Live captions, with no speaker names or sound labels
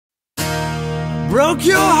broke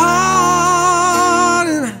your heart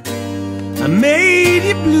and I made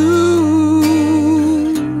you blue.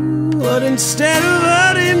 But instead of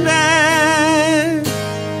hurting back,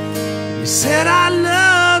 you said I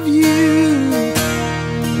love you.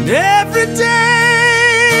 And every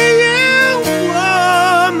day you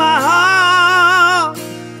wore my heart,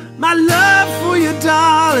 my love for you,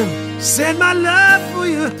 darling. Said my love for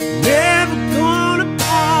you never gonna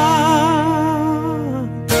part.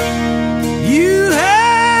 You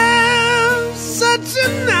have such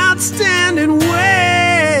an outstanding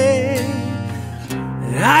way,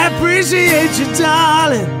 and I appreciate you,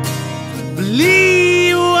 darling.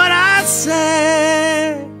 Believe what I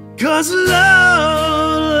say, 'cause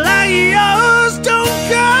love like yours don't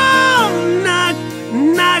come knock,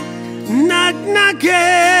 knock, knock,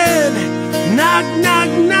 knocking, knock, knock,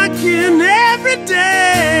 knocking every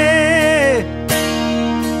day.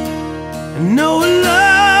 No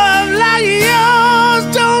love like yours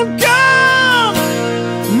don't come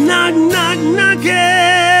knock, knock,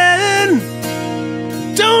 knocking,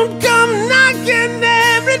 don't come knocking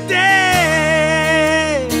every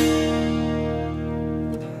day.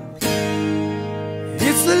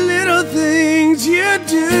 It's the little things you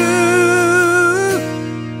do,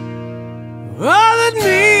 all that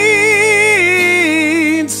mean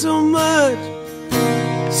so much,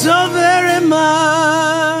 so very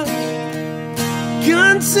much.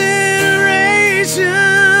 Consideration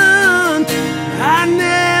I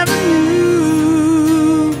never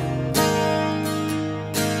knew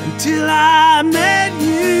until I met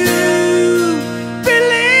you.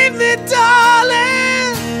 Believe me, darling,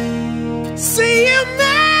 see, you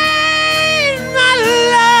made my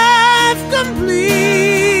life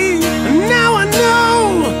complete. And now I know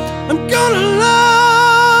I'm gonna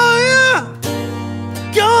love you,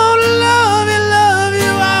 gonna love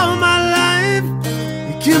you all my life.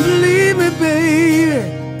 You can believe me, baby.